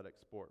athletic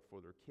sport for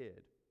their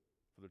kid,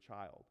 for their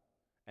child,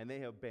 and they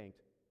have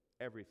banked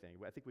everything.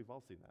 I think we've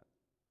all seen that.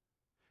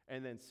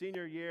 And then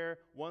senior year,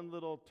 one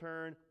little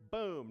turn,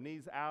 boom,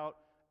 knees out,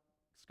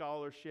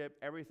 scholarship,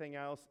 everything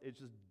else is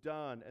just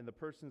done. And the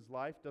person's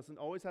life doesn't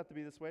always have to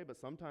be this way, but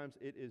sometimes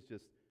it is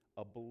just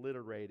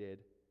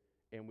obliterated.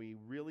 And we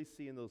really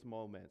see in those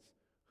moments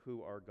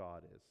who our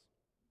God is.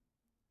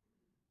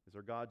 Is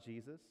our God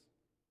Jesus?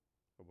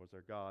 Or was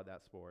our God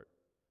that sport?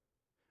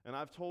 And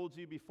I've told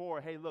you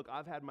before, hey, look,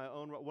 I've had my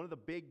own, one of the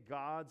big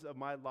gods of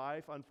my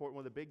life, one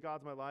of the big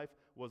gods of my life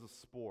was a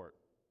sport.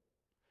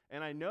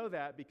 And I know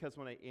that because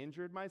when I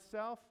injured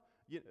myself,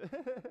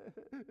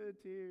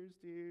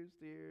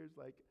 tears.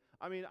 Like,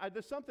 I mean,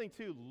 there's something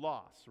to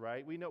loss,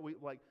 right? We know,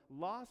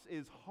 loss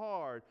is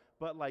hard,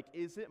 but like,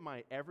 is it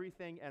my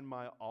everything and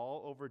my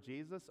all over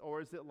Jesus? Or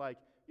is it like,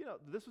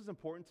 this was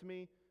important to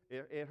me,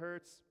 it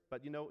hurts,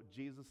 but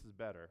Jesus is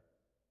better.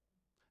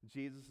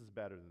 Jesus is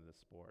better than this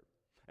sport.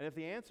 And if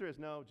the answer is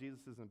no,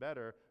 Jesus isn't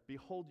better,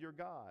 behold your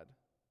God.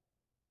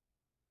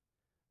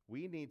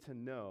 We need to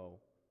know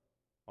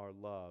our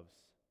loves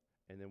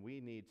And then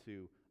we need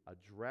to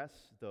address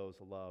those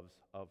loves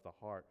of the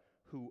heart.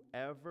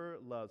 Whoever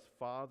loves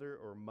father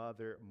or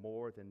mother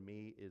more than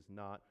me is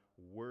not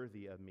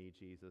worthy of me,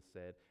 Jesus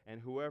said.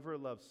 And whoever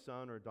loves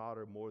son or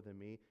daughter more than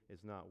me is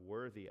not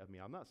worthy of me.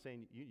 I'm not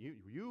saying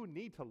you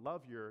need to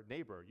love your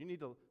neighbor. You need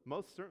to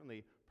most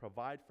certainly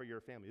provide for your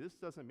family. This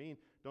doesn't mean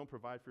don't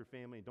provide for your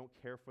family and don't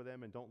care for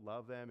them and don't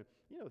love them. If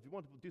you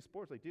want to do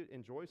sports, like, dude,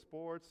 enjoy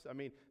sports. I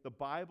mean, the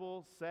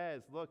Bible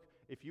says, look,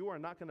 if you are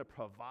not going to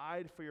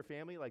provide for your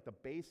family, like the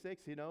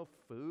basics,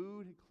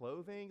 food,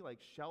 clothing, like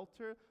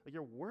shelter, like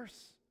you're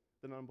worse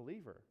than an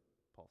unbeliever,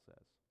 Paul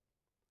says.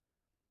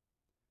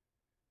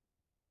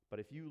 But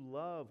if you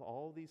love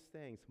all these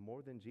things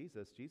more than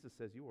Jesus, Jesus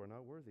says you are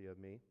not worthy of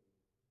me.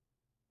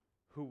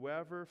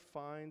 Whoever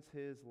finds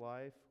his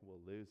life will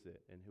lose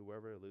it, and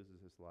whoever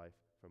loses his life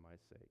for my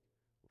sake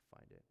will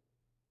find it.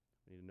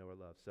 We need to know our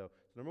love. So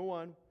number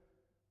one,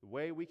 the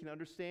way we can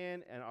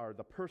understand and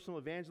the personal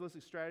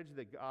evangelistic strategy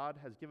that God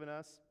has given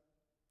us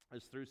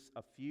is through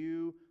a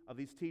few of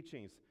these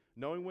teachings.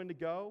 Knowing when to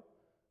go,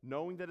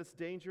 knowing that it's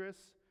dangerous,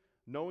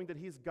 knowing that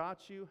he's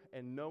got you,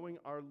 and knowing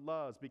our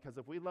loves. Because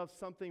if we love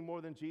something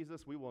more than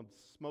Jesus, we will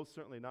most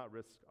certainly not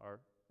risk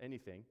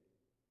anything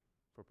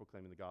for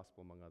proclaiming the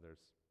gospel among others.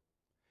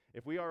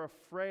 If we are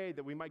afraid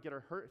that we might get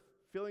our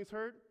feelings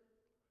hurt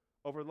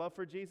over love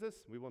for Jesus,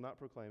 we will not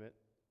proclaim it.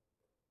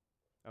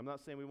 I'm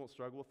not saying we won't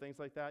struggle with things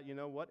like that. You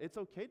know what? It's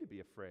okay to be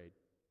afraid.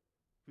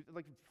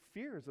 Like,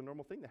 fear is a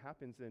normal thing that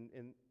happens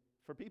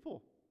for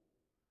people.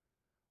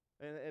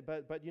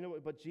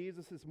 But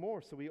Jesus is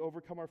more, so we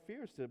overcome our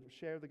fears to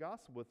share the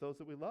gospel with those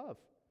that we love,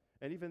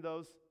 and even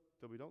those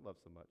that we don't love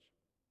so much.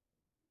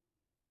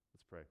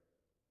 Let's pray.